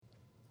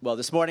Well,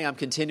 this morning I'm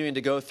continuing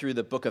to go through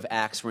the book of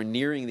Acts. We're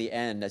nearing the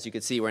end. As you can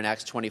see, we're in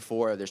Acts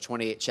 24. There's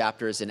 28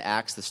 chapters in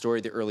Acts, the story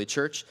of the early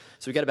church.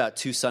 So we've got about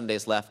 2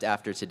 Sundays left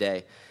after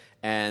today.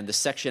 And the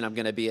section I'm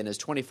going to be in is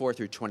 24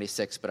 through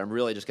 26, but I'm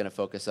really just going to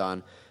focus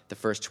on the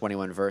first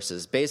 21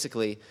 verses.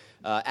 Basically,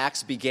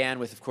 Acts began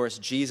with, of course,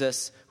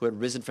 Jesus, who had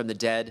risen from the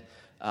dead,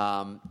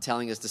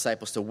 telling his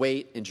disciples to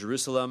wait in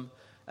Jerusalem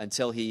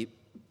until he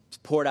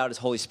poured out his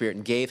Holy Spirit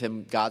and gave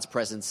him God's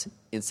presence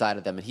inside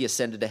of them. And he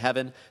ascended to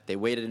heaven. They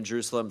waited in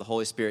Jerusalem. The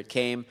Holy Spirit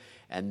came,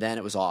 and then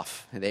it was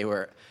off. And they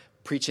were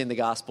preaching the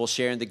gospel,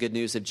 sharing the good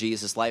news of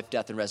Jesus, life,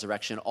 death, and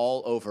resurrection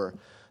all over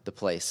the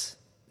place.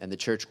 And the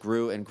church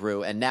grew and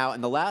grew. And now,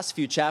 in the last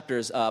few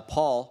chapters,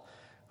 Paul,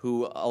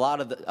 who a lot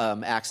of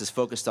the Acts is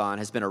focused on,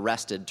 has been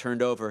arrested,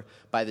 turned over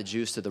by the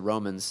Jews to the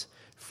Romans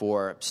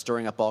for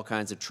stirring up all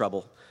kinds of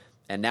trouble.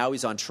 And now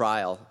he's on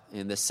trial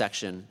in this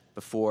section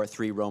before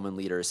 3 Roman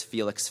leaders,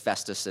 Felix,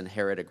 Festus, and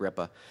Herod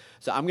Agrippa.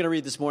 So I'm going to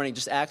read this morning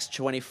just Acts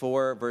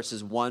 24,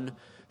 verses 1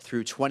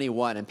 through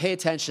 21, and pay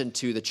attention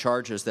to the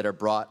charges that are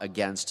brought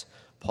against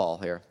Paul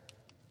here.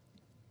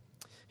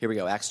 Here we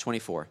go, Acts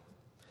 24.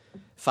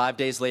 5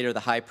 days later, the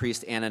high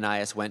priest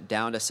Ananias went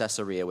down to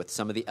Caesarea with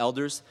some of the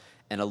elders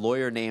and a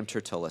lawyer named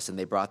Tertullus, and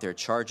they brought their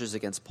charges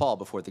against Paul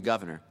before the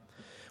governor.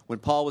 When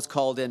Paul was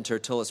called in,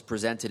 Tertullus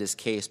presented his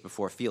case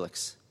before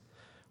Felix.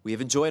 "We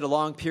have enjoyed a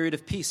long period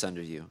of peace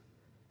under you,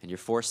 and your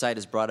foresight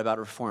has brought about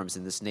reforms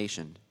in this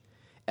nation.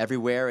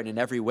 Everywhere and in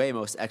every way,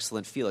 most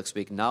excellent Felix,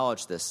 we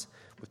acknowledge this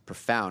with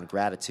profound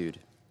gratitude.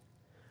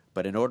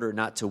 But in order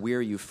not to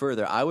weary you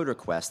further, I would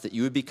request that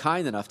you would be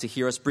kind enough to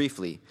hear us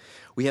briefly.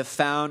 We have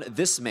found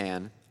this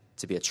man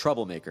to be a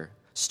troublemaker,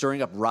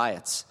 stirring up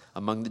riots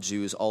among the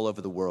Jews all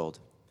over the world.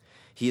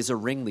 He is a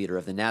ringleader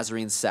of the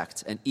Nazarene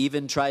sect and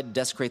even tried to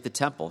desecrate the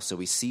temple, so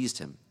we seized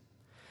him.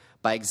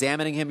 By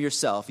examining him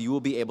yourself, you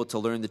will be able to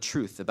learn the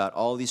truth about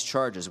all these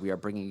charges we are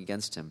bringing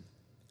against him."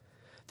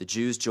 The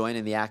Jews joined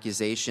in the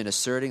accusation,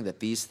 asserting that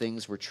these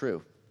things were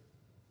true.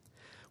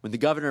 When the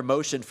governor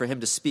motioned for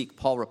him to speak,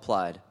 Paul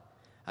replied,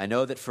 "I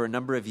know that for a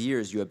number of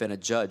years you have been a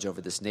judge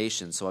over this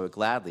nation, so I would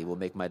gladly will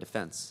make my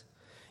defense.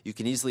 You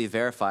can easily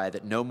verify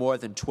that no more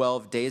than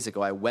 12 days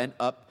ago I went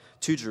up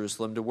to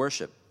Jerusalem to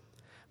worship.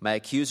 My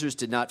accusers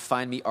did not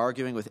find me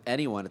arguing with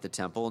anyone at the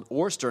temple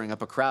or stirring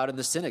up a crowd in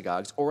the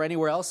synagogues or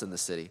anywhere else in the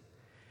city.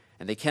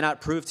 And they cannot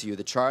prove to you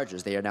the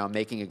charges they are now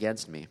making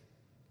against me.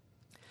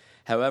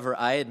 However,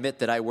 I admit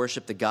that I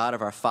worship the God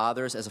of our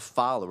fathers as a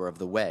follower of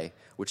the way,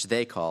 which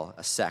they call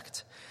a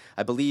sect.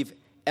 I believe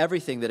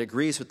everything that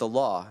agrees with the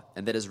law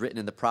and that is written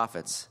in the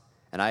prophets,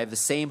 and I have the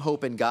same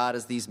hope in God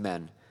as these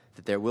men,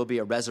 that there will be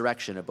a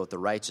resurrection of both the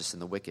righteous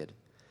and the wicked.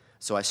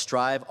 So I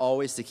strive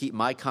always to keep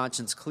my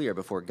conscience clear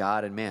before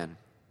God and man.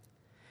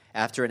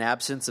 After an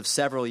absence of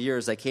several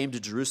years, I came to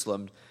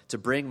Jerusalem to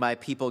bring my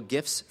people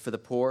gifts for the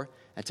poor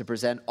and to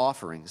present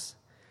offerings.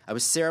 I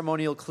was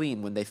ceremonial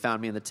clean when they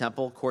found me in the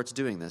temple courts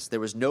doing this. There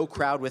was no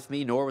crowd with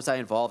me, nor was I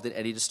involved in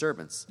any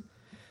disturbance.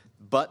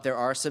 But there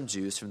are some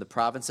Jews from the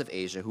province of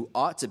Asia who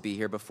ought to be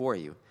here before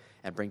you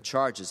and bring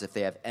charges if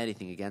they have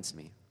anything against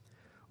me.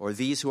 Or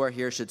these who are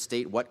here should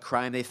state what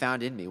crime they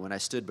found in me when I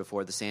stood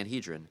before the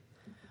Sanhedrin.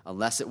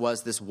 Unless it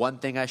was this one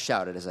thing I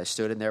shouted as I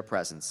stood in their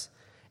presence,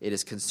 it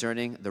is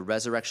concerning the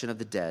resurrection of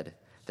the dead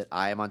that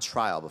I am on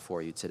trial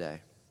before you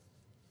today."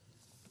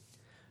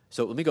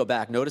 So let me go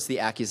back. Notice the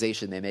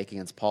accusation they make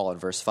against Paul in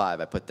verse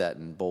 5. I put that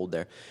in bold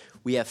there.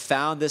 "We have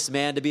found this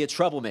man to be a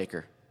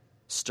troublemaker,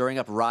 stirring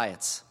up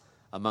riots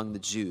among the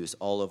Jews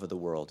all over the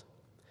world."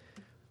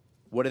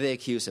 What do they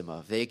accuse him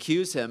of? They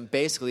accuse him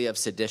basically of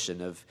sedition,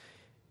 of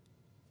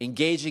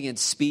engaging in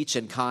speech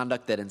and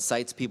conduct that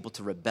incites people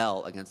to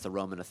rebel against the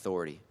Roman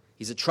authority.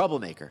 He's a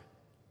troublemaker.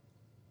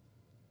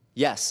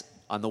 Yes,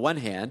 on the one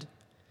hand,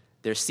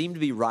 there seem to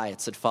be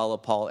riots that follow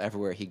Paul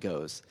everywhere he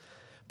goes.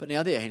 But on the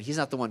other hand, he's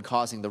not the one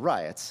causing the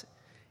riots.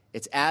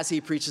 It's as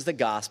he preaches the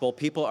gospel,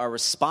 people are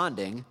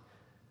responding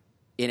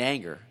in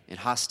anger, in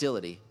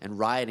hostility, and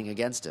rioting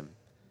against him.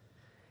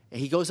 And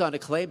he goes on to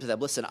claim to them,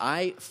 listen,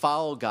 I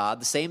follow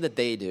God the same that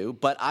they do,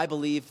 but I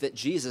believe that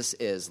Jesus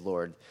is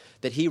Lord,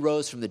 that he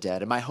rose from the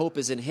dead, and my hope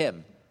is in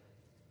him.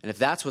 And if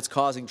that's what's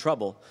causing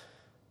trouble,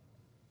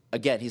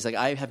 again, he's like,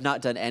 I have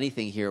not done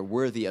anything here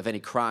worthy of any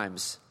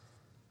crimes.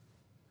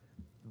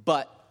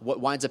 But what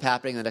winds up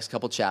happening in the next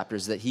couple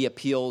chapters is that he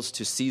appeals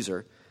to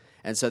Caesar,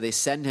 and so they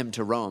send him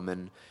to Rome.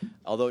 And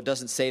although it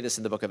doesn't say this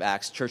in the book of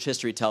Acts, church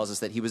history tells us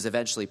that he was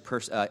eventually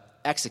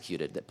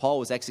executed, that Paul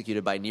was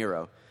executed by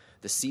Nero,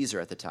 the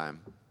Caesar at the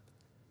time,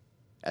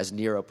 as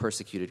Nero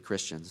persecuted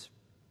Christians.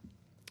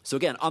 So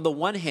again, on the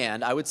one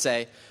hand, I would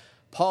say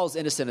Paul's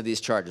innocent of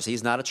these charges.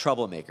 He's not a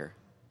troublemaker.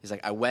 He's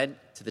like, I went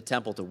to the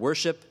temple to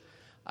worship.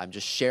 I'm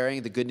just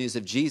sharing the good news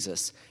of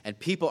Jesus, and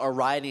people are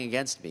rioting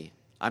against me.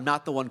 I'm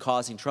not the one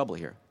causing trouble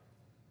here.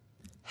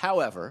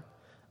 However,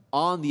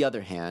 on the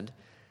other hand,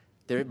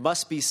 there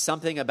must be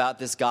something about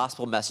this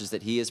gospel message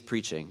that he is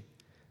preaching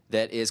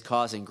that is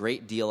causing a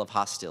great deal of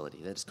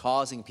hostility, that is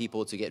causing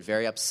people to get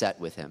very upset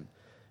with him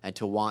and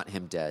to want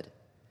him dead.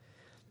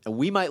 And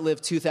we might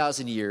live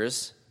 2,000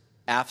 years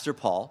after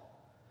Paul,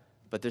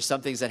 but there's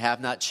some things that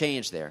have not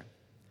changed there.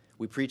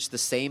 We preach the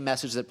same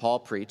message that Paul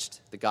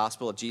preached, the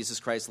gospel of Jesus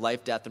Christ's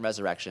life, death, and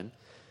resurrection.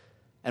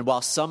 And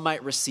while some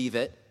might receive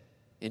it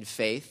in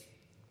faith,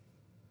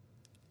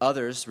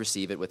 others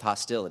receive it with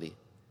hostility.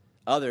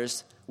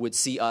 Others would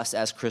see us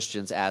as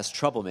Christians as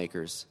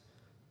troublemakers,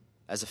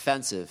 as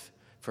offensive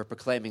for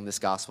proclaiming this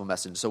gospel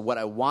message. So what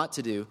I want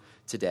to do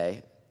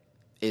today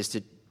is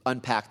to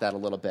unpack that a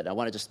little bit. I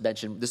want to just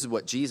mention, this is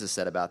what Jesus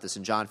said about this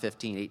in John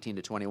 15, 18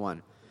 to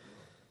 21.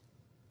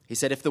 He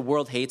said, if the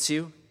world hates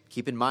you,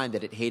 keep in mind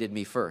that it hated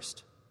me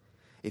first.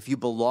 If you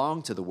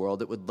belong to the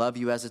world, it would love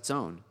you as its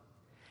own.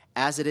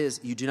 As it is,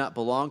 you do not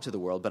belong to the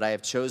world, but I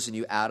have chosen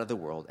you out of the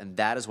world, and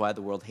that is why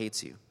the world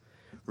hates you.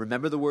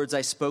 Remember the words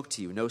I spoke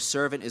to you. No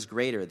servant is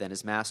greater than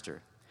his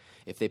master.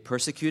 If they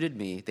persecuted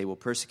me, they will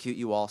persecute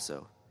you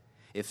also.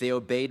 If they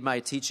obeyed my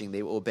teaching,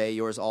 they will obey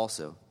yours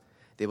also.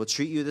 They will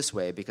treat you this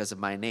way because of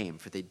my name,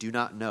 for they do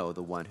not know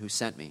the one who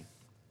sent me.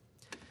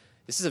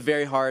 This is a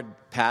very hard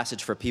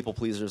passage for people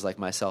pleasers like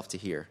myself to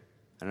hear.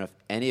 I don't know if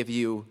any of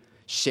you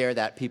share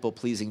that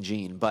people-pleasing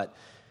gene, but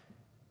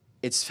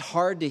it's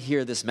hard to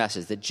hear this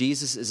message that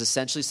Jesus is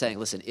essentially saying,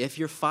 listen, if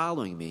you're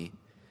following me,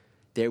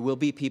 there will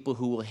be people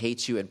who will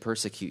hate you and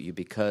persecute you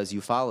because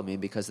you follow me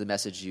and because of the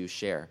message you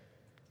share.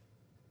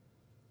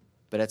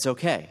 But it's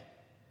okay,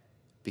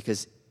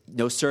 because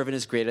no servant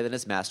is greater than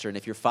his master, and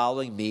if you're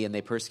following me and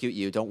they persecute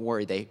you, don't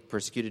worry, they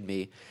persecuted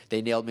me.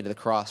 They nailed me to the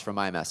cross for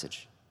my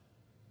message.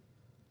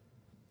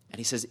 And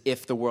he says,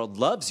 if the world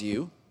loves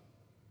you,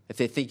 if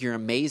they think you're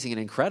amazing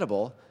and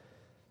incredible,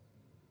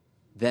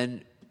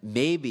 then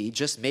maybe,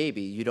 just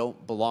maybe, you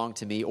don't belong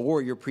to me,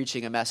 or you're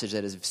preaching a message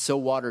that is so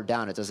watered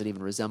down it doesn't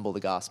even resemble the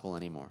gospel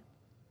anymore.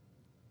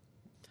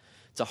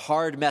 It's a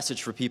hard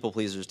message for people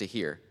pleasers to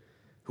hear,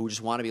 who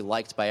just want to be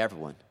liked by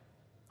everyone,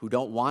 who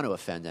don't want to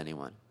offend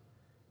anyone.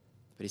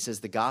 But he says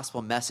the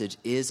gospel message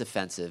is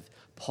offensive.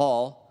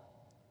 Paul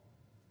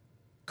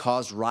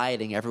caused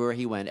rioting everywhere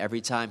he went, every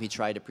time he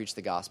tried to preach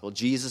the gospel.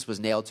 Jesus was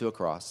nailed to a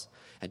cross.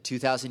 And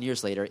 2,000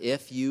 years later,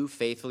 if you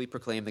faithfully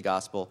proclaim the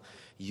gospel,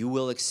 you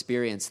will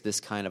experience this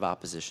kind of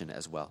opposition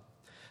as well.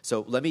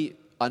 So let me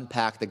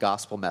unpack the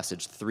gospel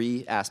message,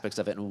 3 aspects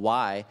of it, and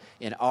why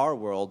in our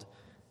world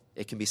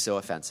it can be so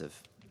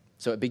offensive.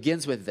 So it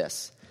begins with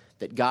this,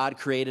 that God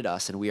created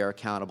us and we are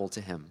accountable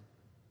to him.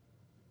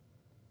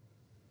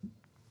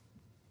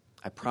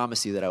 I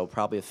promise you that I will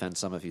probably offend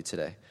some of you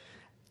today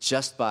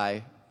just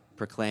by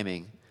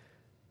proclaiming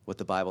what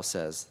the Bible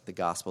says, the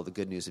gospel, the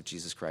good news of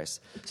Jesus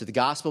Christ. So the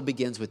gospel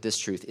begins with this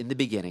truth. In the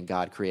beginning,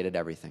 God created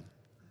everything.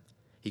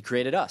 He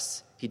created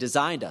us. He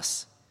designed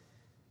us.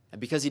 And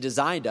because he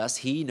designed us,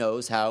 he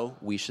knows how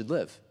we should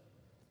live.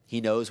 He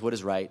knows what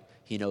is right.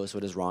 He knows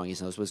what is wrong. He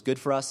knows what is good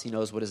for us. He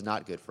knows what is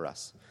not good for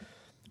us.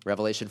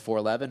 Revelation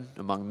 4:11,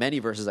 among many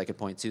verses I could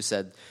point to,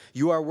 said,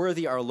 "You are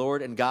worthy, our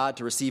Lord and God,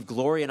 to receive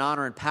glory and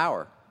honor and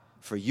power,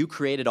 for you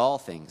created all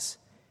things,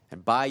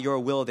 and by your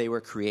will they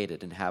were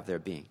created and have their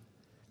being."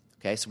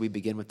 Okay, so we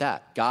begin with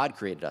that. God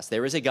created us.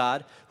 There is a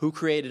God who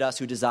created us,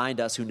 who designed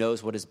us, who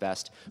knows what is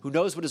best, who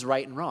knows what is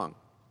right and wrong.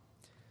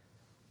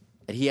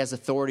 And he has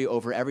authority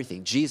over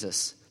everything.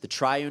 Jesus, the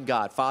triune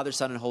God, Father,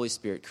 Son, and Holy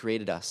Spirit,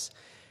 created us.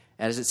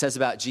 And as it says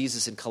about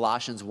Jesus in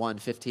Colossians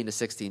 1:15 to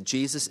 16,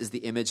 Jesus is the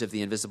image of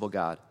the invisible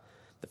God,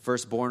 the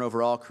firstborn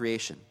over all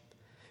creation.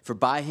 For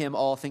by him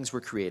all things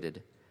were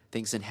created,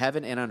 things in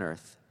heaven and on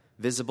earth,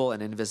 visible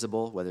and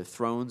invisible, whether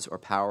thrones or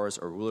powers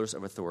or rulers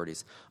of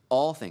authorities.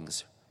 All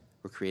things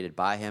were created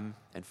by him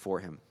and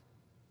for him.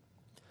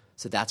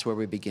 So that's where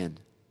we begin.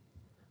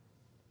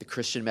 The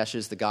Christian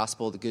message, the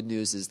gospel, the good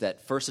news is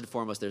that first and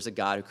foremost, there's a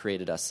God who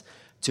created us,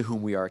 to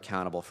whom we are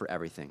accountable for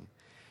everything.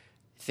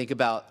 Think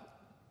about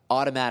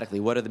automatically,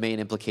 what are the main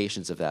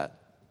implications of that?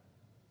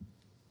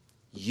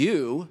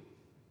 You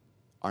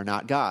are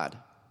not God.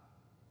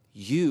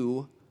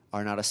 You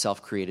are not a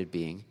self-created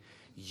being.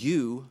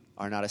 You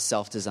are not a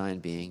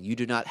self-designed being. You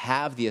do not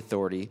have the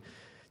authority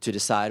to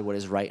decide what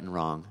is right and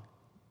wrong.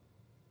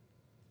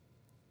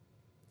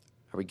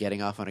 Are we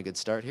getting off on a good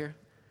start here?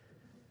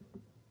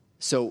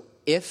 So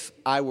if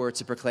I were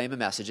to proclaim a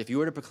message, if you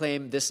were to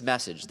proclaim this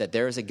message, that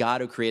there is a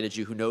God who created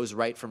you, who knows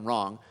right from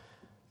wrong,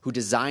 who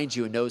designed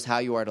you and knows how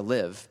you are to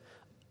live,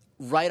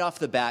 right off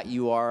the bat,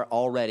 you are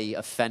already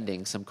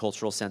offending some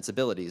cultural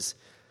sensibilities,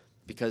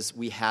 because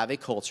we have a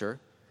culture,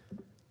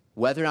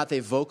 whether or not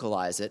they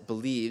vocalize it,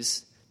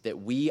 believes that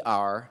we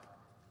are,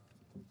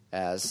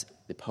 as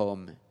the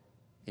poem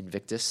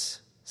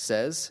Invictus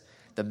says,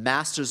 the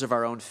masters of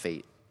our own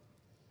fate,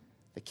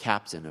 the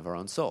captain of our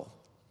own soul,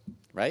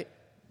 right?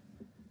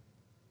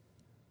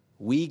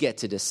 We get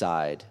to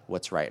decide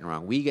what's right and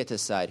wrong. We get to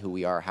decide who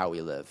we are, how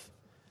we live.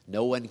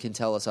 No one can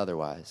tell us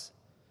otherwise.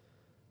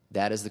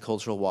 That is the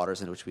cultural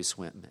waters in which we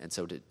swim. And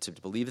so to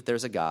believe that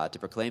there's a God, to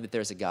proclaim that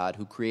there's a God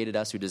who created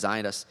us, who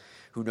designed us,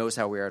 who knows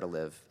how we are to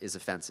live, is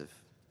offensive.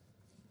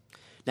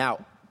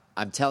 Now,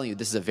 I'm telling you,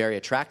 this is a very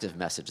attractive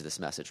message, this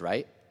message,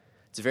 right?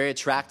 It's very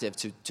attractive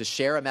to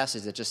share a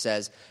message that just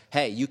says,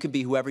 hey, you can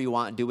be whoever you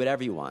want and do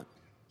whatever you want.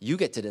 You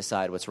get to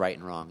decide what's right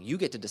and wrong. You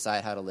get to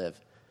decide how to live.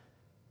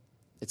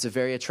 It's a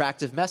very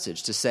attractive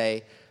message to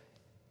say,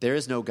 there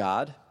is no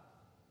God.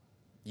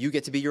 You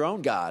get to be your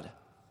own God.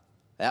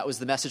 That was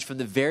the message from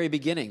the very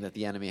beginning that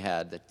the enemy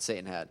had, that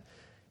Satan had.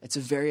 It's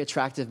a very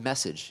attractive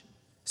message.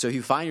 So if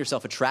you find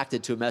yourself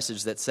attracted to a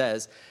message that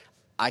says,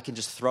 I can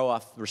just throw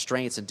off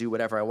restraints and do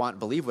whatever I want,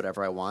 believe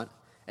whatever I want,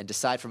 and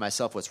decide for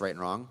myself what's right and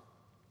wrong,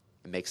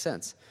 it makes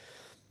sense.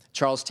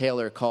 Charles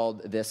Taylor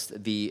called this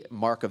the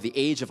mark of the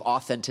age of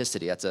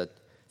authenticity. That's a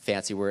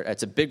fancy word.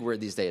 It's a big word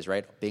these days,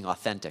 right? Being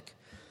authentic.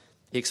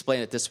 He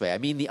explained it this way. I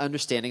mean the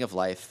understanding of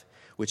life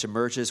which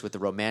emerges with the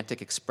romantic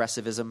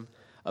expressivism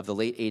of the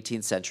late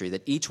 18th century,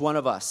 that each one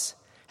of us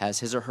has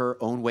his or her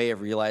own way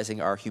of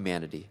realizing our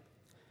humanity,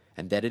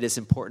 and that it is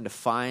important to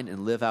find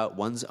and live out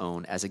one's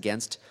own as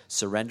against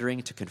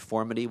surrendering to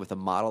conformity with a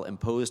model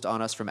imposed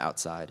on us from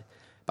outside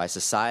by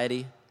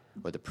society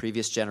or the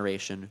previous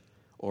generation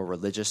or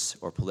religious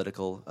or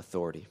political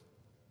authority.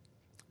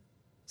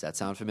 Does that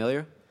sound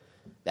familiar?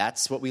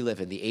 That's what we live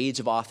in, the age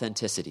of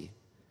authenticity.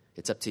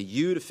 It's up to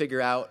you to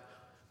figure out,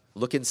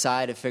 look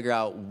inside and figure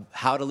out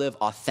how to live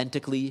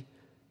authentically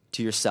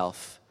to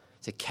yourself,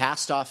 to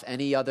cast off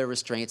any other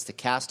restraints, to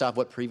cast off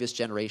what previous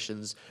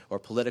generations or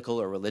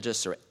political or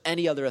religious or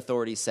any other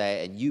authorities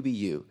say, and you be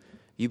you.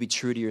 You be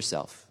true to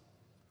yourself.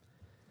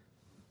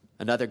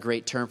 Another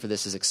great term for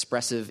this is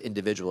expressive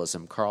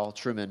individualism. Carl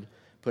Trueman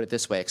put it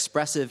this way: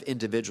 expressive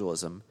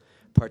individualism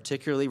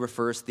particularly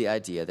refers to the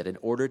idea that in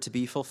order to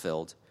be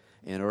fulfilled,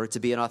 in order to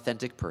be an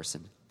authentic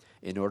person,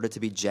 in order to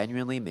be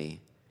genuinely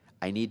me,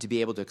 I need to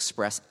be able to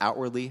express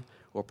outwardly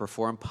or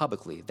perform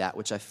publicly that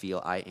which I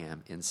feel I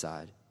am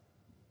inside.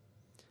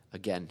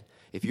 Again,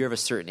 if you're of a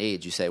certain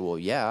age, you say, well,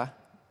 yeah,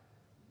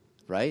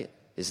 right?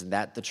 Isn't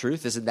that the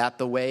truth? Isn't that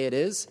the way it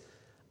is?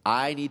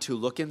 I need to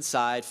look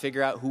inside,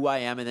 figure out who I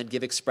am, and then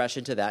give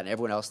expression to that, and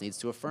everyone else needs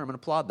to affirm and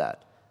applaud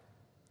that.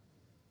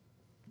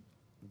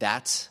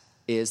 That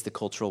is the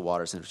cultural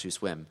waters in which we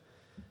swim.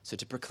 So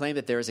to proclaim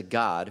that there is a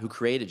God who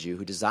created you,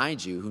 who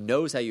designed you, who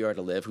knows how you are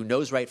to live, who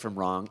knows right from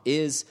wrong,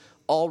 is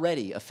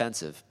already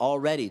offensive,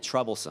 already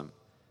troublesome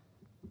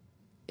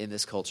in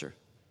this culture.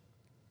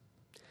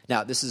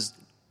 Now, this is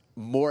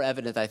more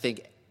evident, I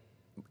think,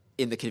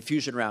 in the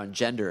confusion around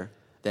gender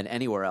than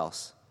anywhere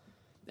else.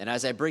 And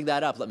as I bring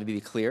that up, let me be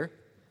clear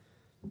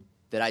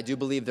that I do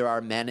believe there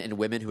are men and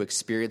women who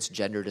experience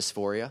gender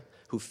dysphoria,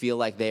 who feel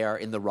like they are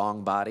in the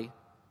wrong body,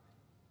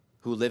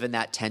 who live in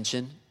that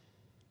tension.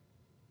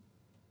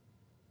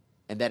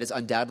 And that is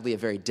undoubtedly a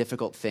very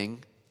difficult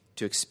thing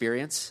to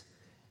experience.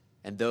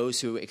 And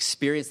those who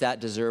experience that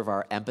deserve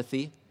our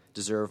empathy,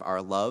 deserve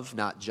our love,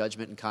 not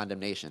judgment and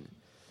condemnation.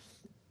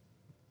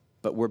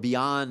 But we're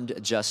beyond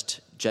just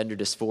gender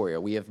dysphoria.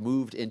 We have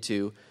moved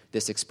into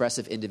this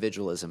expressive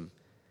individualism.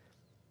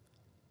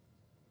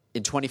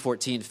 In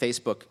 2014,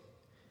 Facebook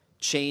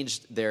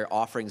changed their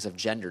offerings of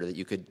gender that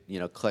you could,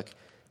 click.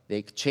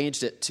 They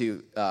changed it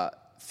to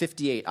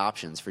 58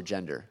 options for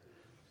gender,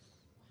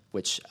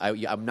 which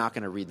I'm not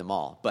going to read them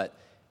all. But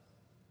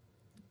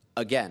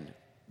again,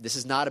 this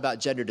is not about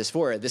gender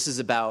dysphoria. This is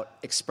about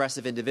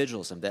expressive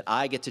individualism, that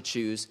I get to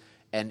choose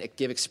and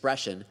give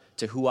expression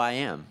to who I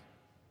am.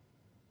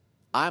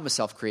 I'm a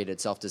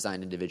self-created,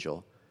 self-designed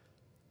individual,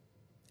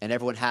 and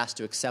everyone has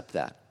to accept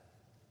that.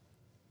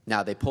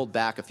 Now, they pulled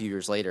back a few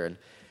years later and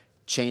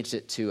changed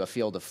it to a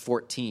field of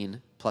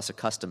 14 plus a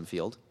custom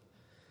field.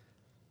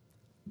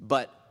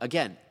 But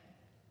again,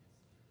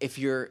 if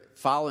you're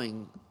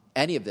following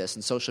any of this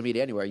in social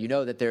media anywhere, you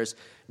know that there's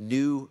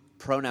new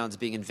pronouns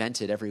being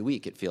invented every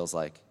week, it feels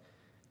like.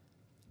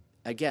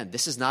 Again,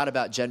 this is not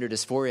about gender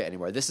dysphoria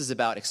anymore. This is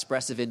about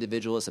expressive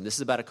individualism. This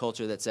is about a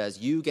culture that says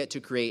you get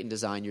to create and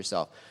design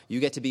yourself. You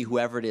get to be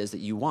whoever it is that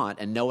you want,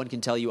 and no one can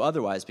tell you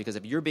otherwise, because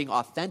if you're being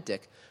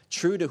authentic,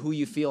 true to who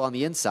you feel on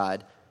the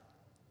inside,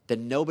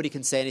 then nobody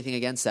can say anything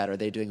against that, or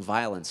they're doing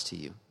violence to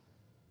you.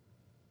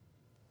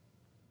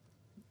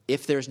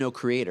 If there's no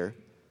creator,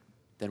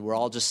 then we're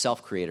all just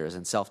self-creators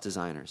and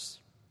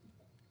self-designers.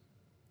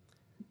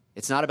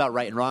 It's not about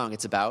right and wrong.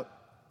 It's about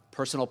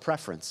personal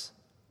preference.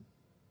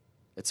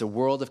 It's a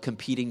world of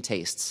competing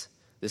tastes.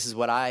 This is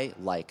what I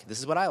like. This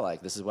is what I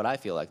like. This is what I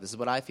feel like. This is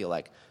what I feel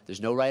like.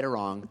 There's no right or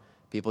wrong.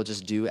 People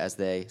just do as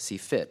they see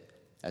fit,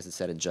 as it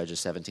said in Judges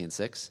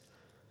 17:6.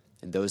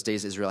 In those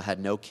days, Israel had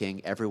no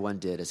king. Everyone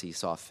did as he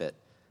saw fit.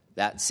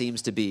 That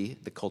seems to be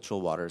the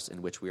cultural waters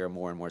in which we are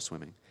more and more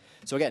swimming.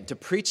 So again, to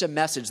preach a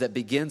message that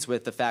begins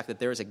with the fact that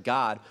there is a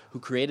God who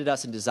created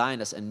us and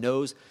designed us and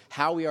knows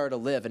how we are to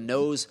live and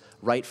knows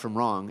right from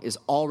wrong is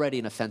already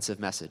an offensive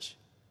message.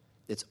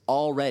 It's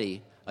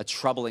already a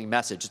troubling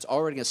message. It's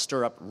already going to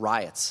stir up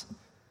riots.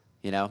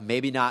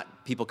 Maybe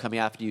not people coming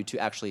after you to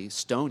actually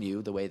stone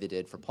you the way they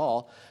did for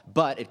Paul,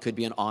 but it could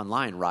be an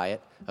online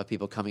riot of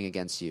people coming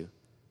against you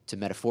to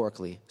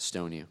metaphorically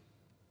stone you.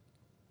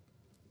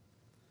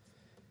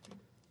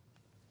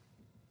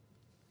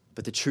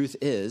 But the truth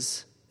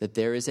is that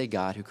there is a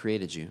God who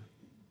created you,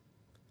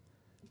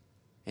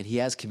 and he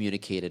has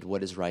communicated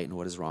what is right and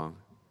what is wrong,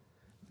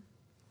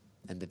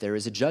 and that there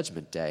is a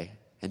judgment day,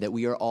 and that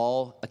we are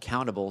all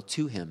accountable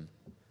to him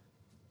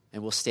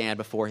and will stand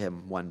before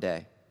him one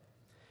day.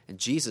 And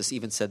Jesus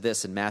even said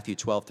this in Matthew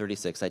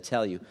 12:36, I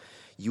tell you,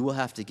 you will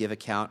have to give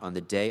account on the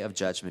day of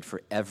judgment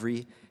for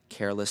every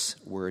careless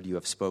word you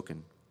have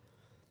spoken.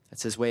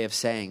 That's his way of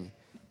saying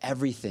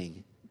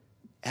everything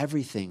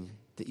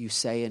that you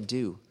say and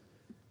do,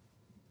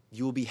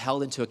 you will be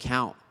held into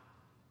account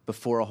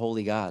before a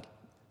holy God,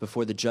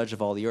 before the judge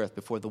of all the earth,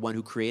 before the one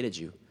who created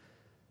you,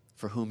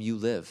 for whom you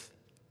live.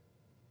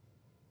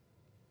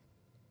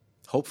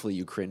 Hopefully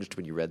you cringed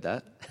when you read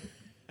that.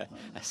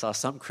 I saw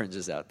some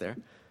cringes out there.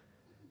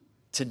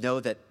 To know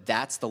that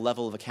that's the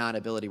level of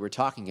accountability we're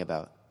talking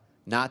about.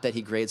 Not that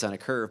he grades on a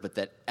curve, but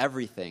that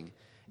everything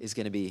is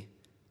going to be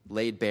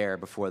laid bare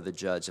before the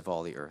judge of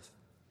all the earth.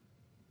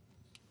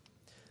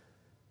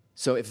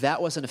 So if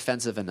that wasn't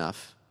offensive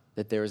enough,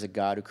 that there is a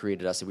God who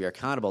created us and we are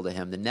accountable to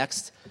him, the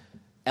next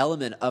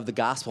element of the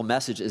gospel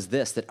message is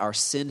this, that our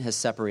sin has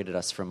separated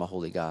us from a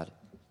holy God.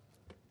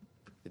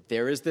 That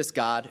there is this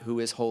God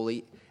who is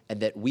holy, and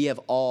that we have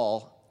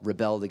all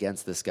rebelled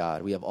against this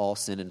God. We have all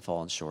sinned and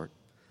fallen short.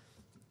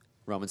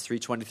 Romans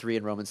 3:23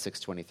 and Romans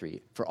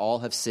 6:23. For all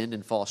have sinned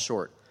and fall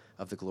short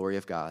of the glory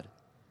of God.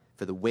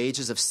 For the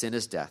wages of sin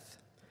is death,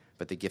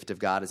 but the gift of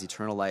God is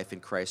eternal life in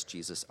Christ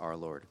Jesus our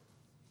Lord.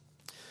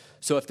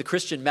 So if the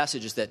Christian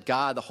message is that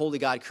God, the holy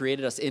God,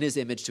 created us in his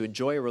image to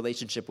enjoy a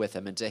relationship with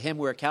him, and to him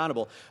we're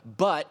accountable,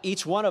 but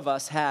each one of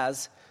us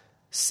has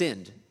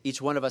sinned.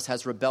 Each one of us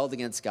has rebelled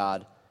against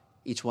God.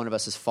 Each one of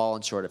us has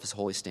fallen short of his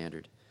holy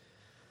standard.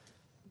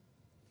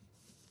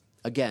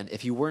 Again,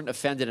 if you weren't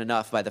offended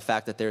enough by the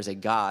fact that there's a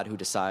God who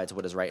decides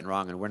what is right and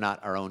wrong and we're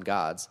not our own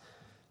gods,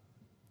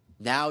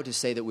 now to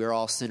say that we're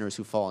all sinners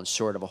who've fallen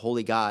short of a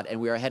holy God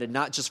and we are headed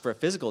not just for a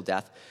physical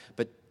death,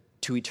 but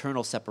to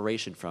eternal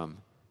separation from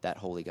that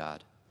holy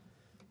God.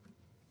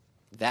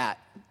 That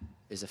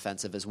is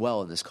offensive as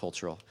well in this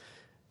cultural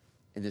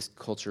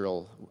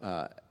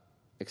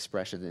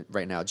expression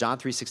right now. John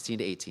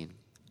 3:16-18.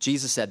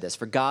 Jesus said this,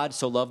 for God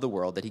so loved the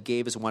world that he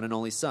gave his one and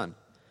only Son,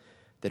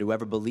 that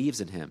whoever believes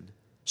in him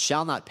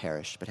shall not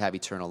perish, but have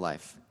eternal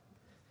life.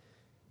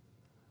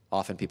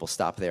 Often people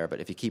stop there,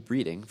 but if you keep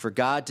reading, for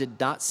God did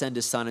not send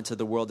his Son into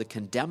the world to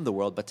condemn the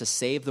world, but to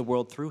save the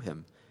world through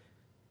him.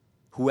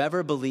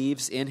 Whoever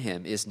believes in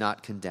him is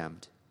not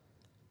condemned,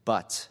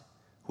 but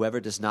whoever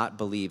does not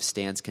believe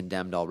stands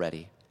condemned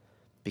already,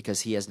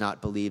 because he has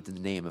not believed in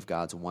the name of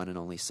God's one and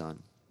only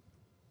Son.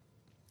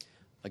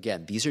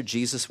 Again, these are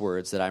Jesus'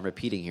 words that I'm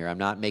repeating here. I'm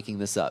not making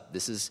this up.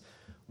 This is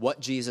what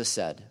Jesus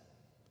said.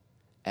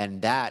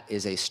 And that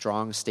is a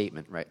strong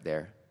statement right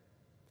there.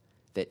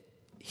 That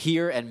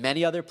here and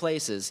many other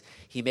places,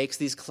 he makes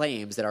these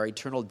claims that our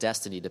eternal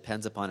destiny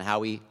depends upon how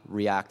we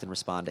react and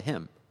respond to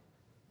him.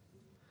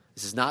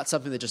 This is not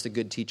something that just a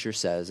good teacher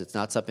says. It's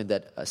not something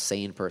that a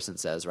sane person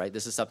says, right?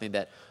 This is something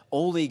that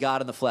only God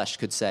in the flesh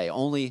could say,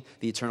 only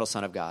the eternal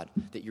Son of God,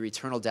 that your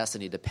eternal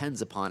destiny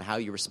depends upon how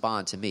you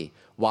respond to me.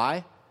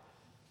 Why?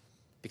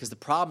 Because the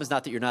problem is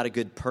not that you're not a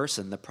good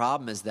person. The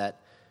problem is that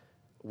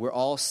we're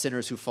all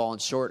sinners who've fallen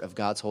short of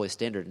God's holy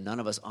standard. None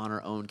of us on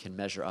our own can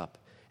measure up.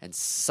 And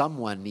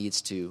someone needs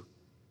to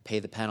pay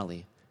the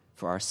penalty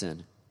for our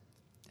sin.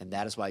 And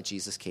that is why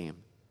Jesus came.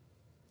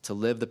 To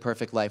live the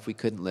perfect life we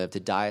couldn't live, to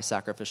die a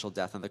sacrificial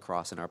death on the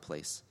cross in our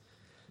place,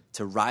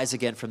 to rise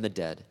again from the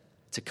dead,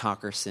 to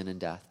conquer sin and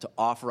death, to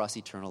offer us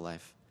eternal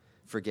life,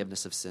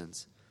 forgiveness of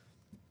sins.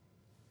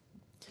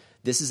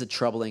 This is a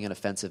troubling and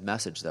offensive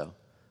message, though.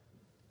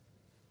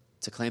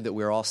 To claim that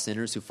we're all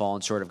sinners who've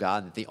fallen short of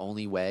God and that the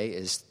only way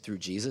is through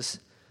Jesus.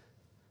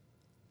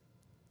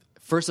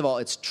 First of all,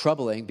 it's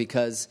troubling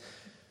because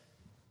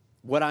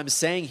what I'm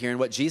saying here and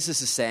what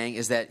Jesus is saying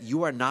is that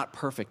you are not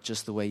perfect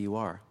just the way you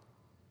are.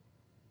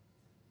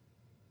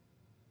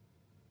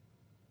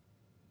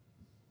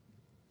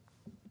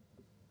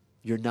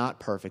 You're not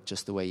perfect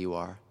just the way you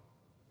are.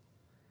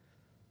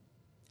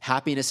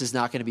 Happiness is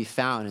not going to be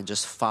found in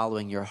just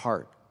following your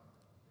heart.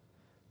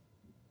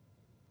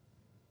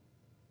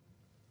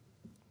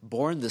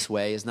 Born this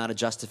way is not a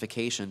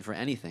justification for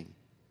anything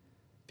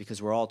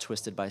because we're all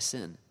twisted by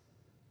sin.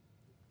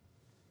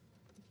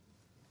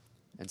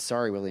 And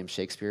sorry, William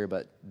Shakespeare,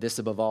 but this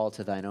above all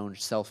to thine own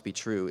self be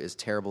true is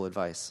terrible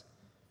advice.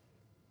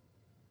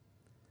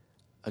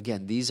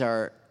 Again, these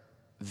are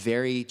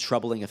very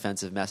troubling,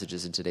 offensive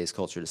messages in today's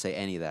culture to say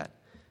any of that.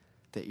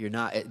 That you're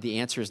not, the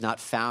answer is not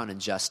found in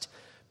just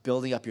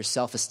building up your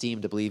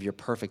self-esteem to believe you're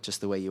perfect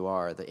just the way you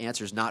are. The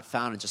answer is not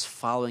found in just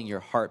following your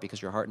heart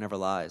because your heart never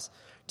lies.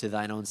 To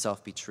thine own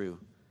self be true.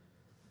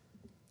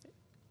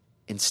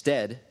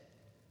 Instead,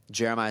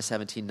 Jeremiah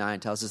 17:9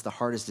 tells us the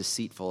heart is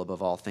deceitful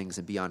above all things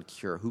and beyond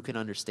cure. Who can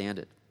understand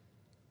it?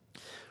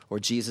 Or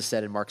Jesus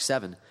said in Mark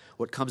 7,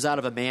 what comes out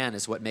of a man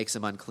is what makes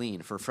him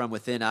unclean. For from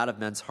within, out of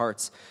men's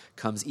hearts,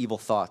 comes evil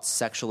thoughts,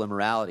 sexual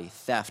immorality,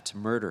 theft,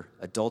 murder,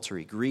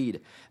 adultery,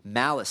 greed,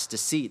 malice,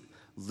 deceit,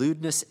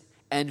 lewdness,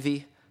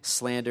 envy,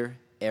 slander,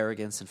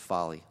 arrogance, and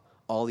folly.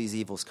 All these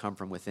evils come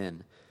from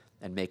within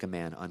and make a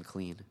man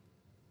unclean.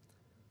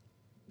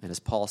 And as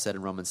Paul said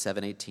in Romans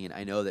 7:18,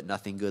 I know that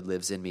nothing good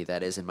lives in me,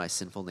 that is, in my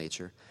sinful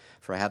nature.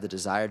 For I have the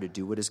desire to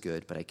do what is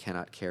good, but I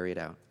cannot carry it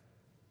out.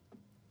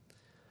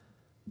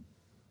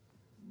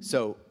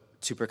 So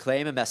to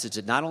proclaim a message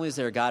that not only is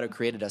there a God who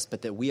created us,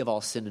 but that we have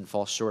all sinned and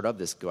fall short of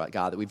this God,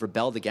 that we've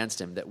rebelled against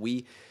him, that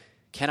we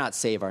cannot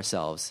save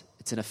ourselves.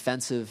 It's an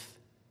offensive,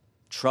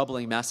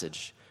 troubling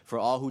message for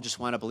all who just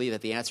want to believe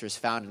that the answer is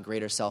found in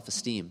greater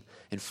self-esteem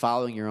and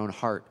following your own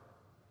heart.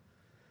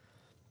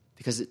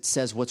 Because it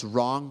says what's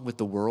wrong with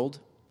the world,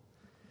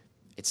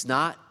 it's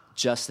not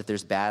just that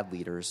there's bad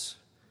leaders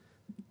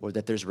or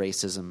that there's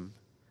racism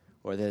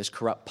or there's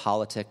corrupt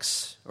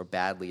politics or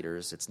bad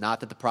leaders. It's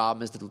not that the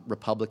problem is the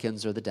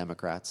Republicans or the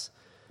Democrats.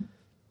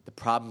 The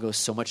problem goes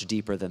so much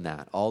deeper than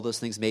that. All those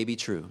things may be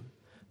true,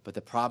 but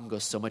the problem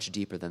goes so much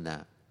deeper than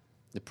that.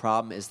 The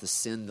problem is the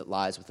sin that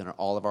lies within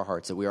all of our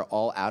hearts, that we are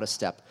all out of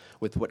step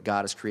with what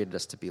God has created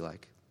us to be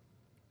like.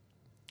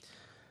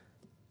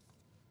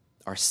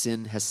 Our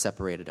sin has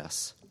separated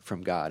us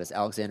from God. As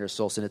Alexander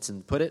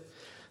Solzhenitsyn put it,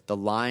 the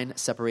line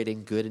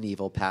separating good and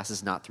evil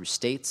passes not through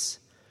states,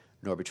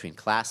 nor between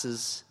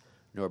classes,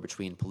 nor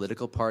between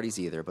political parties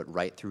either, but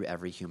right through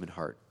every human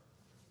heart.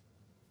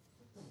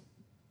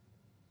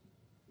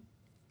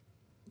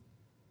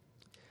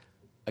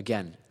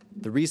 Again,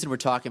 the reason we're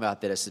talking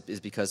about this is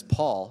because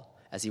Paul,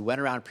 as he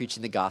went around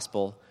preaching the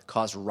gospel,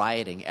 caused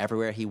rioting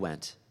everywhere he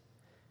went.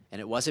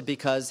 And it wasn't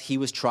because he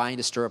was trying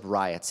to stir up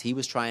riots. He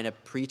was trying to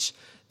preach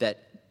that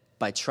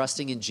by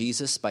trusting in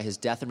Jesus, by his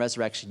death and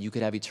resurrection, you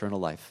could have eternal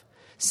life.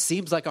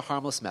 Seems like a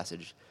harmless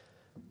message,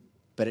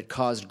 but it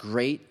caused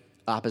great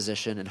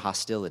opposition and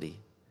hostility.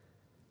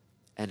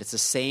 And it's the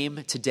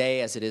same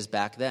today as it is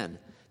back then,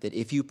 that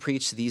if you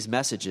preach these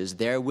messages,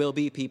 there will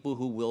be people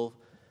who will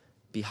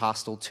be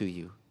hostile to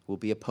you, will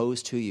be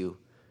opposed to you.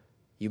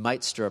 You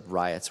might stir up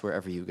riots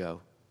wherever you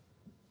go,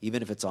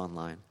 even if it's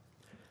online.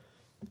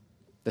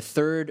 The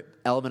third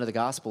element of the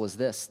gospel is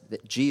this,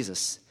 that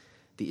Jesus,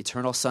 the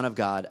eternal Son of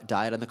God,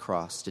 died on the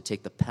cross to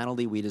take the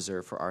penalty we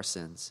deserve for our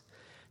sins,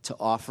 to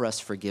offer us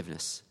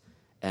forgiveness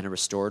and a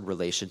restored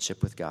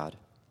relationship with God.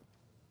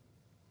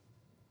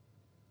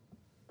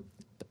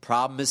 The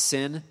problem is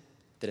sin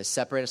that has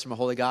separated us from a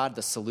holy God.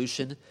 The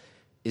solution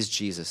is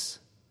Jesus,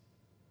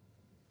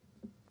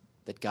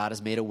 that God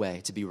has made a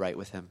way to be right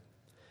with him.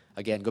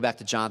 Again, go back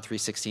to John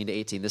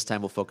 3:16-18. This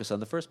time we'll focus on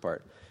the first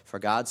part. For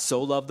God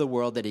so loved the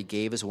world that he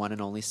gave his one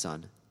and only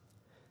Son,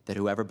 that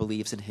whoever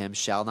believes in him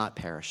shall not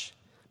perish,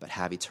 but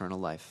have eternal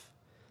life.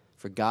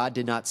 For God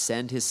did not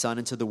send his Son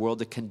into the world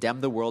to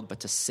condemn the world, but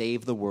to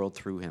save the world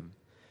through him.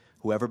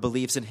 Whoever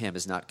believes in him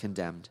is not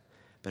condemned,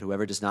 but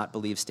whoever does not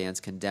believe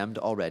stands condemned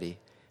already,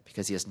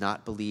 because he has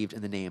not believed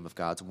in the name of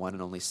God's one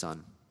and only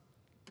Son.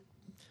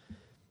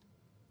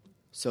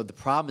 So the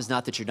problem is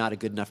not that you're not a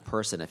good enough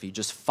person. If you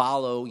just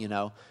follow,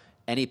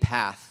 any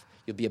path,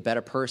 you'll be a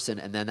better person,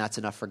 and then that's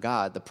enough for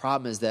God. The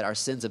problem is that our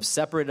sins have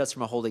separated us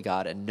from a holy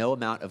God, and no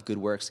amount of good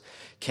works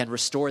can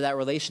restore that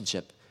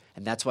relationship.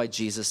 And that's why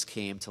Jesus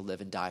came to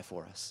live and die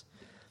for us.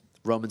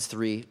 Romans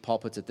 3, Paul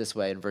puts it this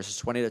way in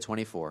verses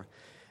 20-24.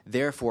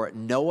 Therefore,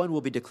 no one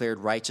will be declared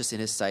righteous in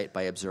his sight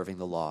by observing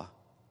the law.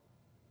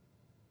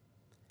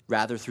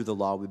 Rather, through the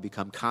law, we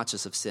become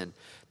conscious of sin.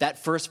 That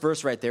first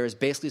verse right there is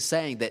basically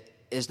saying that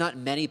there's not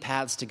many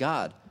paths to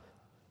God.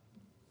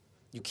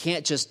 You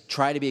can't just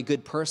try to be a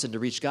good person to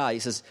reach God. He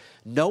says,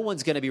 no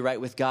one's going to be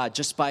right with God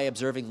just by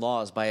observing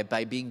laws, by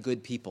being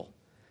good people.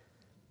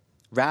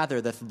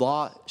 Rather, the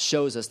law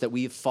shows us that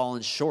we've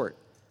fallen short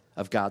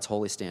of God's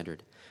holy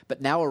standard. But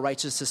now a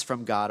righteousness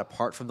from God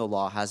apart from the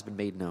law has been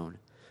made known,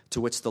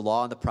 to which the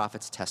law and the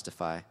prophets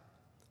testify.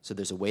 So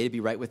there's a way to be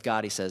right with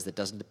God, he says, that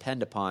doesn't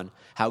depend upon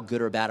how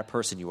good or bad a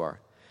person you are.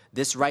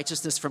 This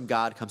righteousness from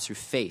God comes through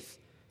faith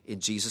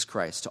in Jesus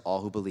Christ to all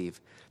who believe.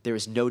 There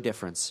is no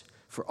difference,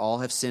 for all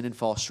have sinned and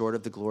fall short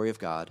of the glory of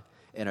God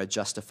and are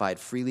justified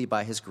freely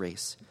by his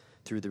grace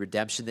through the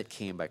redemption that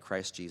came by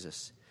Christ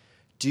Jesus.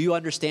 Do you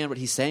understand what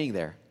he's saying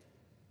there?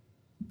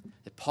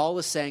 That Paul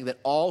is saying that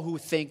all who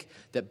think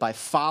that by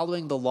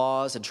following the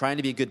laws and trying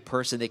to be a good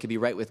person, they can be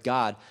right with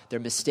God, they're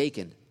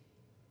mistaken.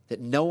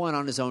 That no one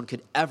on his own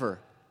could ever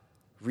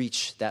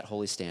reach that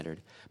holy standard.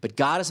 But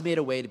God has made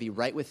a way to be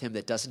right with him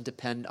that doesn't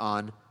depend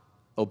on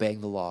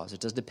obeying the laws.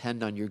 It doesn't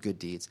depend on your good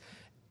deeds.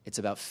 It's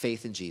about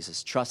faith in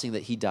Jesus, trusting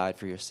that he died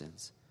for your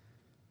sins.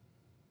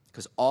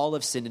 Because all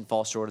have sinned and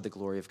fall short of the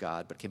glory of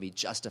God, but can be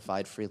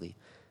justified freely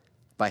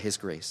by his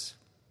grace.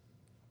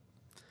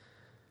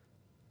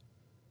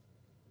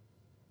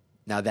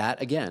 Now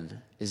that,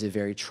 again, is a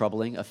very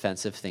troubling,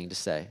 offensive thing to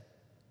say.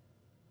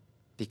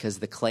 Because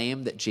the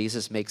claim that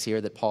Jesus makes here,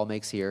 that Paul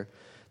makes here,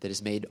 that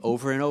is made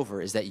over and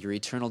over, is that your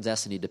eternal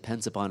destiny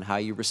depends upon how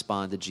you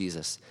respond to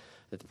Jesus.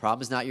 That the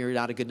problem is not you're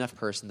not a good enough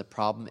person. The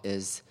problem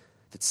is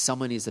that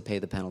someone needs to pay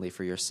the penalty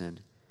for your sin.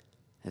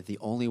 And the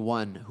only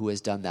one who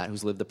has done that,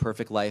 who's lived the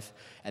perfect life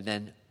and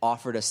then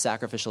offered a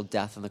sacrificial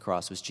death on the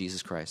cross, was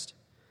Jesus Christ.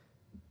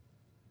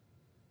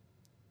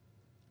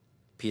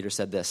 Peter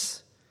said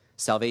this,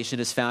 salvation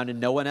is found in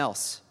no one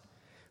else,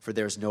 for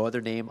there is no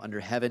other name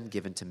under heaven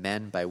given to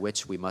men by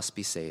which we must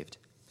be saved.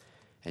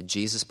 And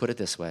Jesus put it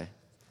this way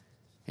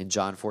in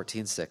John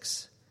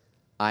 14:6,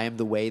 I am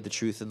the way, the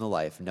truth, and the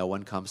life. No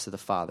one comes to the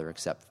Father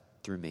except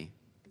through me.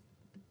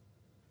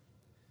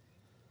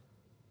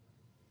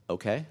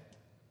 Okay.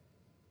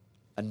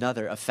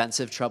 Another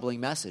offensive, troubling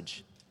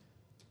message.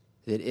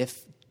 That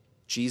if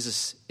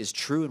Jesus is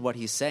true in what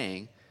he's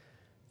saying,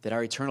 that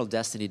our eternal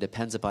destiny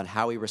depends upon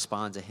how we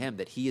respond to him,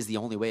 that he is the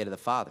only way to the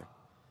Father.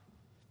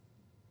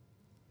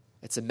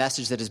 It's a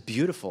message that is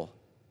beautiful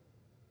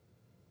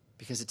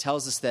because it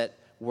tells us that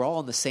we're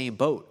all in the same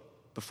boat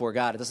before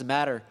God. It doesn't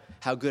matter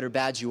how good or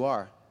bad you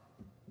are.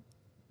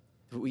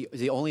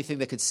 The only thing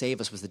that could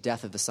save us was the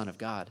death of the Son of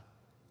God.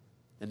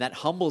 And that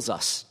humbles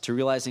us to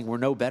realizing we're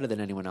no better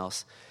than anyone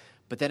else.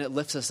 But then it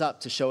lifts us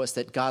up to show us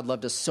that God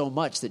loved us so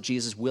much that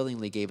Jesus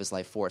willingly gave his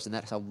life for us. And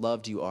that's how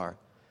loved you are.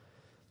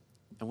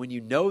 And when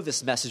you know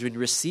this message, when you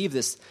receive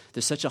this,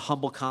 there's such a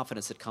humble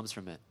confidence that comes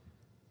from it.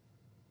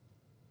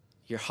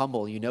 You're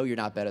humble. You know you're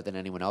not better than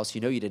anyone else.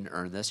 You know you didn't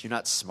earn this. You're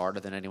not smarter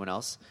than anyone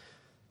else.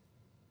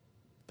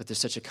 But there's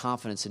such a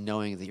confidence in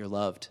knowing that you're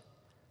loved,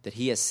 that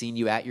he has seen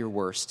you at your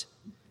worst.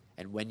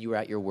 And when you were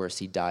at your worst,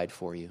 he died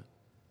for you,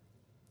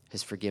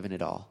 has forgiven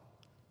it all.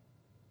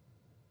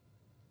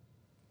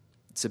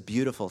 It's a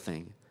beautiful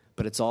thing,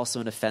 but it's also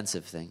an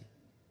offensive thing.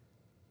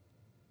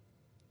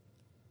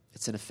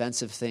 It's an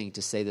offensive thing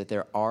to say that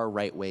there are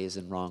right ways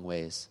and wrong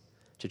ways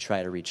to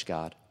try to reach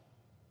God.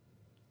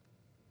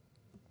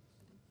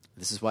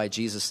 This is why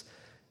Jesus,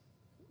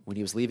 when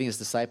he was leaving his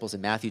disciples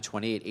in Matthew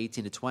 28,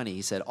 18 to 20,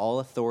 he said, "All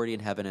authority in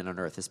heaven and on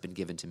earth has been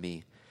given to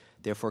me.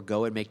 Therefore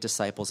go and make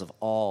disciples of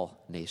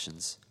all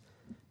nations,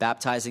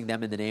 baptizing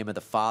them in the name of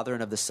the Father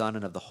and of the Son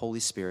and of the Holy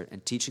Spirit,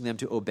 and teaching them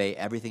to obey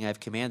everything I have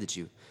commanded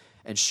you.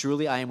 And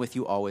surely I am with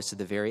you always to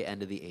the very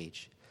end of the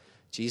age."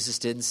 Jesus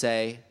didn't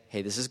say,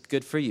 hey, this is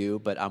good for you,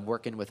 but I'm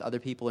working with other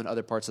people in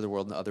other parts of the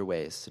world in other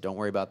ways, so don't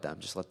worry about them.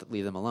 Just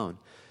leave them alone.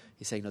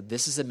 He's saying, no,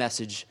 this is a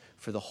message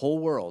for the whole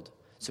world,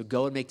 so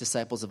go and make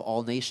disciples of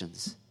all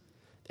nations.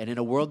 And in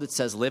a world that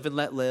says live and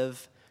let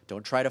live,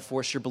 don't try to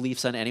force your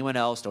beliefs on anyone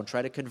else, don't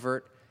try to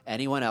convert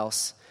anyone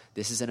else,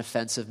 this is an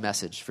offensive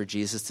message for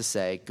Jesus to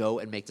say, go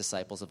and make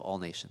disciples of all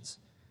nations.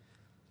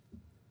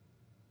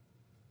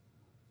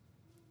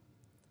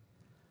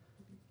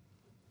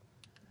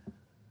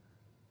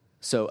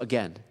 So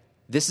again,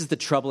 this is the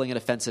troubling and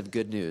offensive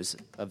good news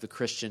of the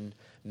Christian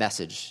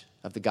message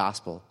of the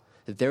gospel,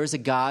 that there is a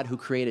God who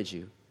created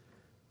you,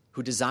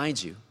 who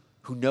designed you,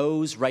 who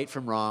knows right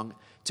from wrong,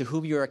 to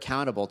whom you are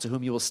accountable, to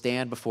whom you will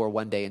stand before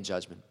one day in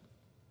judgment.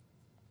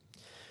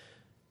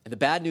 And the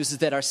bad news is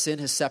that our sin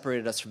has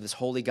separated us from this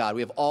holy God.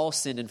 We have all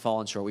sinned and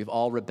fallen short. We've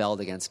all rebelled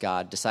against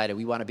God, decided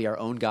we want to be our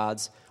own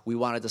gods. We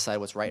want to decide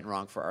what's right and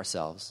wrong for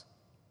ourselves.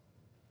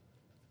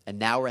 And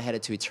now we're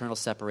headed to eternal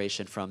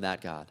separation from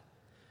that God.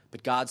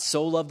 But God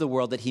so loved the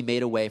world that he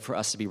made a way for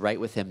us to be right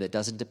with him that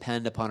doesn't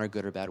depend upon our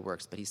good or bad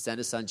works. But he sent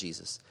his son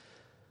Jesus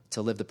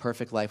to live the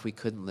perfect life we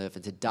couldn't live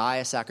and to die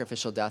a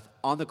sacrificial death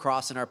on the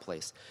cross in our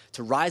place,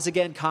 to rise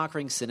again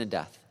conquering sin and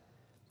death,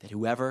 that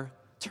whoever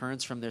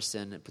turns from their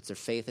sin and puts their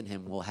faith in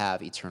him will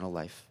have eternal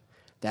life.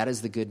 That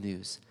is the good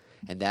news.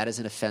 And that is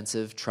an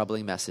offensive,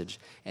 troubling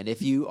message. And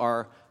if you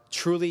are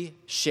truly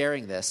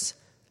sharing this,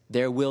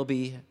 there will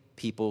be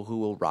people who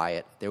will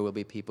riot. There will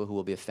be people who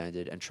will be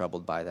offended and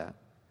troubled by that.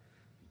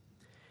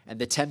 And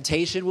the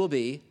temptation will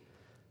be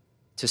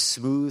to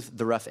smooth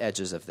the rough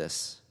edges of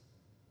this,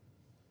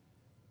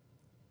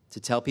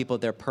 to tell people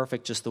they're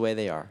perfect just the way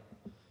they are,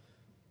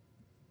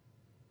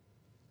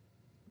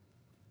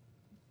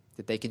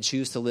 that they can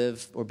choose to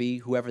live or be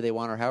whoever they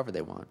want or however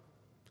they want.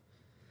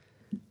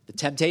 The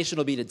temptation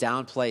will be to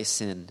downplay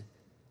sin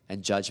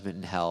and judgment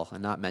and hell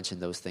and not mention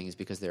those things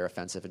because they're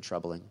offensive and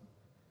troubling,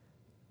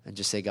 and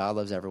just say God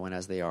loves everyone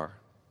as they are.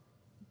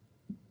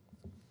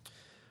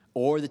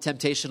 Or the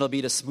temptation will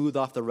be to smooth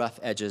off the rough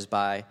edges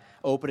by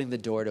opening the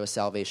door to a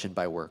salvation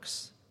by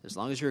works. As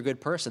long as you're a good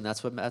person,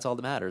 that's all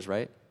that matters,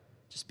 right?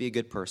 Just be a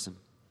good person.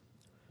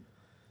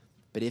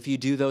 But if you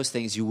do those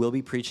things, you will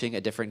be preaching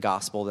a different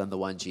gospel than the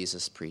one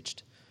Jesus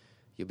preached.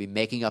 You'll be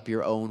making up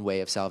your own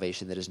way of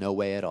salvation that is no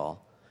way at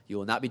all. You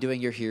will not be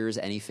doing your hearers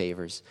any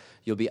favors.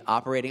 You'll be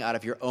operating out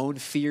of your own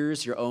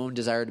fears, your own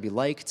desire to be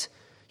liked,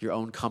 your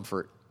own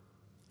comfort,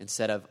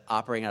 instead of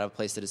operating out of a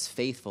place that is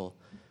faithful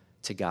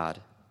to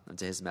God and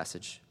to his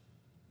message.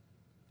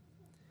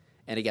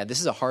 And again,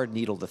 this is a hard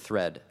needle to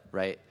thread,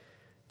 right?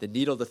 The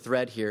needle to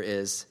thread here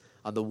is,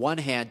 on the one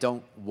hand,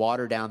 don't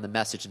water down the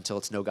message until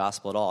it's no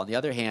gospel at all. On the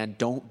other hand,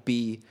 don't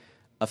be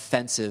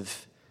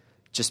offensive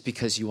just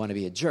because you want to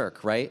be a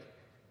jerk, right?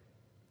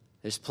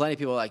 There's plenty of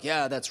people like,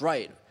 yeah, that's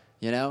right.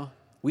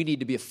 We need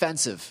to be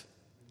offensive.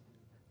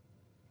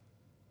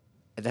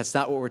 And that's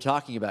not what we're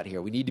talking about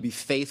here. We need to be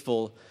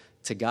faithful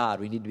to God.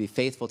 We need to be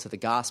faithful to the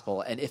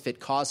gospel. And if it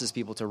causes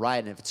people to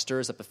riot, and if it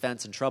stirs up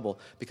offense and trouble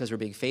because we're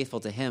being faithful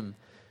to him,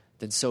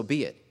 then so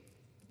be it.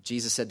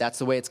 Jesus said that's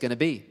the way it's going to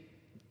be.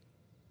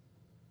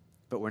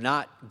 But we're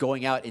not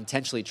going out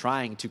intentionally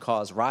trying to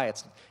cause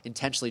riots,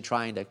 intentionally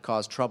trying to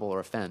cause trouble or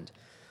offend.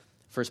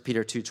 1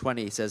 Peter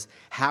 2:20 says,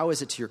 "How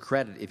is it to your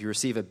credit if you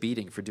receive a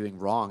beating for doing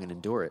wrong and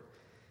endure it?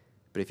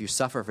 But if you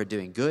suffer for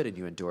doing good and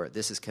you endure it,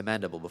 this is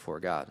commendable before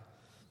God."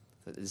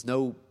 So there's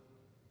no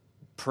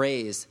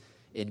praise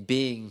in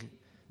being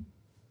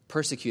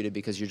persecuted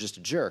because you're just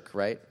a jerk,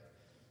 right?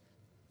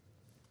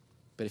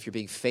 But if you're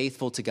being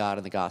faithful to God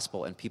and the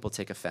gospel and people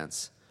take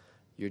offense,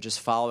 you're just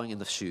following in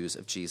the shoes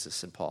of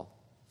Jesus and Paul.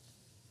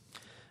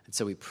 And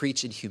so we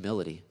preach in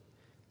humility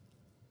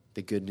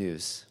the good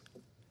news,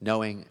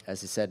 knowing,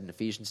 as it said in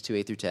Ephesians 2,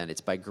 8 through 10, it's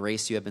by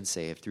grace you have been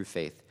saved through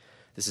faith.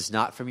 This is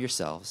not from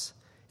yourselves.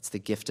 It's the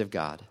gift of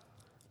God,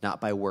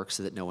 not by works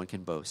so that no one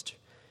can boast.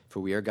 For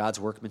we are God's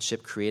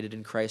workmanship, created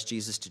in Christ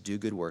Jesus to do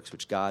good works,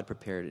 which God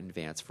prepared in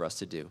advance for us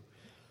to do.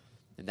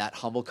 And that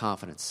humble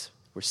confidence,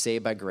 we're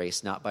saved by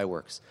grace, not by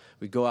works.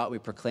 We go out, we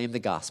proclaim the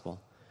gospel,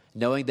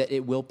 knowing that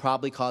it will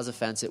probably cause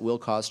offense, it will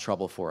cause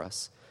trouble for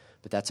us.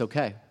 But that's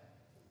okay.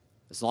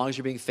 As long as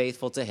you're being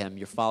faithful to him,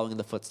 you're following in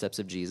the footsteps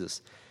of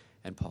Jesus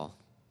and Paul.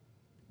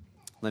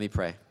 Let me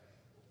pray.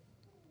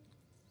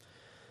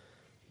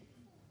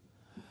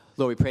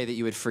 Lord, we pray that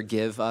you would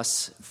forgive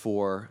us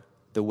for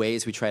the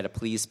ways we try to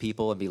please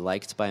people and be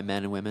liked by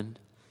men and women.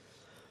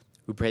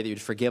 We pray that you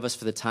would forgive us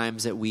for the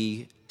times that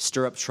we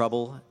stir up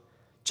trouble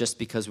just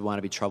because we want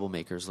to be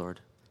troublemakers, Lord.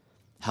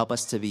 Help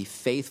us to be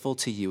faithful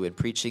to you in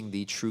preaching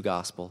the true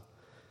gospel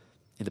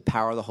in the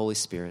power of the Holy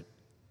Spirit,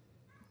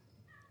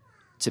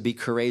 to be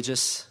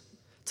courageous,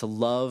 to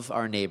love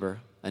our neighbor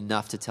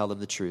enough to tell them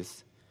the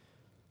truth.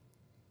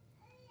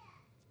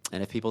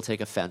 And if people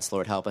take offense,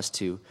 Lord, help us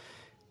to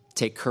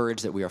take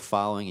courage that we are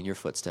following in your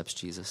footsteps,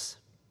 Jesus.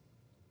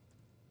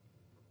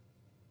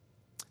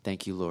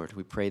 Thank you, Lord.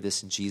 We pray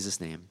this in Jesus'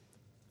 name.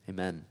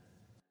 Amen.